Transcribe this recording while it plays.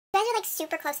like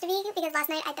super close to me because last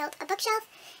night I built a bookshelf.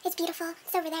 It's beautiful.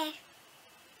 It's over there.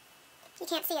 You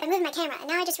can't see it. I moved my camera and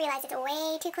now I just realized it's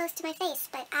way too close to my face,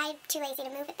 but I'm too lazy to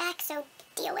move it back, so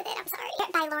deal with it. I'm sorry.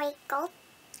 By Lori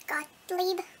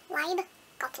Gottlieb.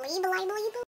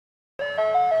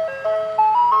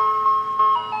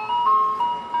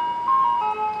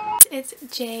 It's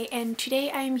Jay, and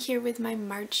today I am here with my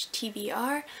March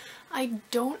TBR. I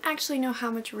don't actually know how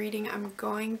much reading I'm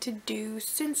going to do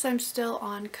since I'm still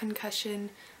on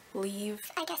concussion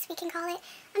leave, I guess we can call it.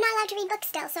 I'm not allowed to read books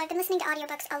still, so I've been listening to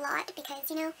audiobooks a lot because,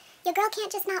 you know, your girl can't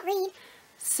just not read.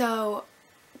 So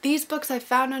these books I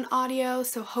found on audio,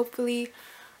 so hopefully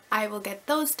I will get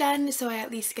those done so I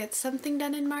at least get something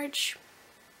done in March.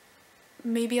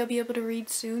 Maybe I'll be able to read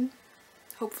soon.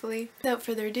 Hopefully. Without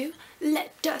further ado,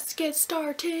 let us get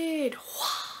started!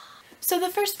 So the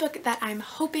first book that I'm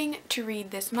hoping to read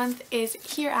this month is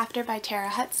Hereafter by Tara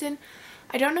Hudson.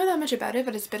 I don't know that much about it,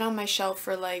 but it's been on my shelf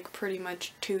for like pretty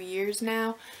much 2 years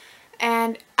now.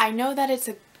 And I know that it's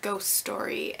a ghost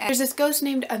story. And there's this ghost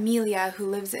named Amelia who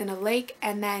lives in a lake,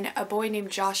 and then a boy named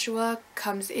Joshua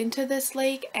comes into this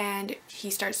lake and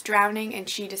he starts drowning and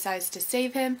she decides to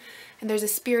save him. And there's a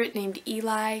spirit named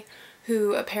Eli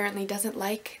who apparently doesn't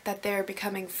like that they're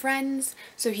becoming friends,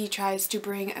 so he tries to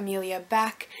bring Amelia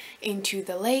back into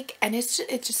the lake, and it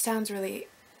just sounds really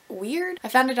weird. I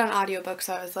found it on audiobook,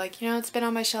 so I was like, you know, it's been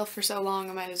on my shelf for so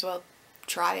long, I might as well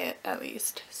try it at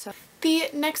least. So the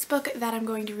next book that I'm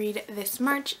going to read this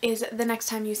March is The Next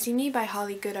Time You See Me by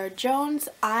Holly Goodard Jones.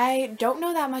 I don't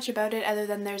know that much about it other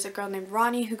than there's a girl named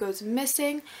Ronnie who goes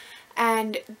missing,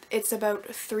 and it's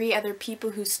about 3 other people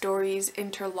whose stories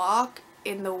interlock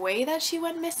in the way that she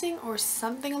went missing or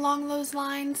something along those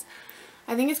lines.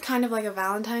 I think it's kind of like a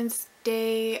Valentine's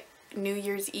Day, New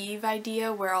Year's Eve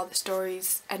idea where all the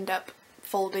stories end up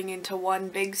folding into one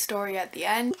big story at the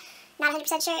end. Not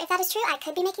 100% sure if that is true. I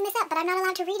could be making this up, but I'm not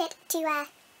allowed to read it to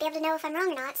be able to know if I'm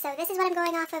wrong or not, so this is what I'm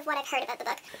going off of what I've heard about the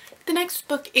book. The next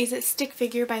book is Stick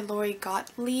Figure by Lori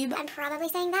Gottlieb. I'm probably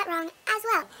saying that wrong as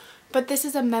well. But this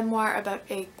is a memoir about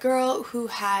a girl who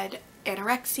had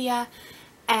anorexia,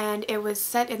 and it was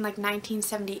set in like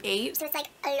 1978. So it's like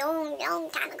a long, long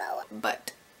time ago.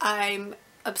 But I'm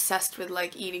obsessed with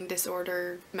like eating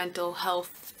disorder, mental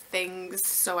health things,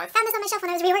 so I found this on my shelf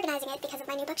when I was reorganizing it because of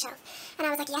my new bookshelf. And I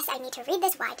was like, yes, I need to read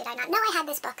this. Why did I not know I had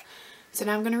this book? So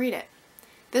now I'm gonna read it.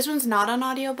 This one's not on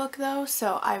audiobook though,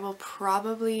 so I will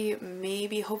probably,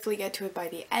 hopefully get to it by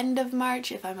the end of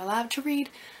March if I'm allowed to read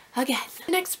again.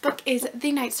 The next book is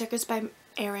The Night Circus by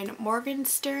Erin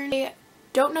Morgenstern. I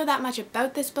don't know that much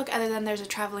about this book other than there's a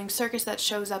traveling circus that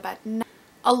shows up at night.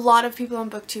 A lot of people on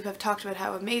BookTube have talked about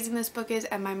how amazing this book is,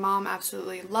 and my mom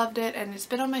absolutely loved it, and it's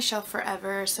been on my shelf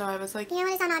forever, so I was like, you know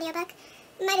what, it's on audiobook.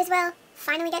 Might as well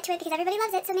finally get to it because everybody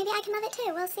loves it, so maybe I can love it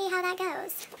too. We'll see how that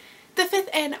goes. The fifth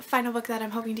and final book that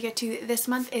I'm hoping to get to this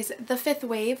month is The Fifth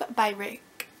Wave by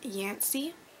Rick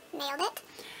Yancey. Nailed it.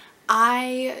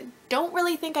 I don't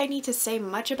really think I need to say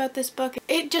much about this book.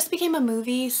 It just became a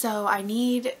movie, so I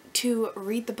need to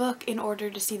read the book in order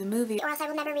to see the movie. Or else I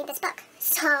will never read this book.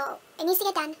 So it needs to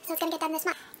get done, so it's gonna get done this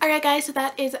month. Alright guys, so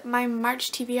that is my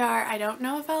March TBR. I don't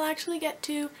know if I'll actually get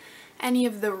to any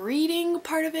of the reading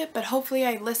part of it, but hopefully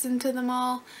I listen to them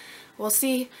all. We'll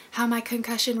see how my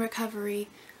concussion recovery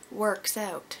works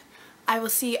out. I will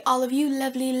see all of you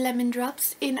lovely lemon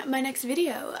drops in my next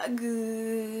video.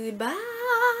 Goodbye.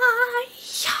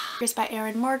 It's by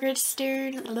Erin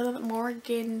Morgenstern.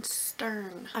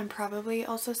 I'm probably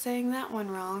also saying that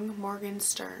one wrong.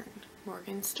 Morgenstern.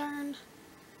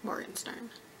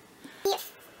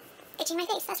 Yes. Itching my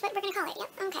face. That's what we're gonna call it. Yep.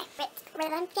 Okay.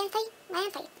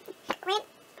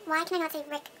 Why can I not say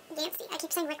Rick Yancey? I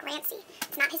keep saying Rick Rancy.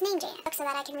 It's not his name, Jan. So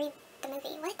that I can read the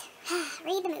movie. What?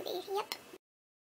 Read the movie. Yep.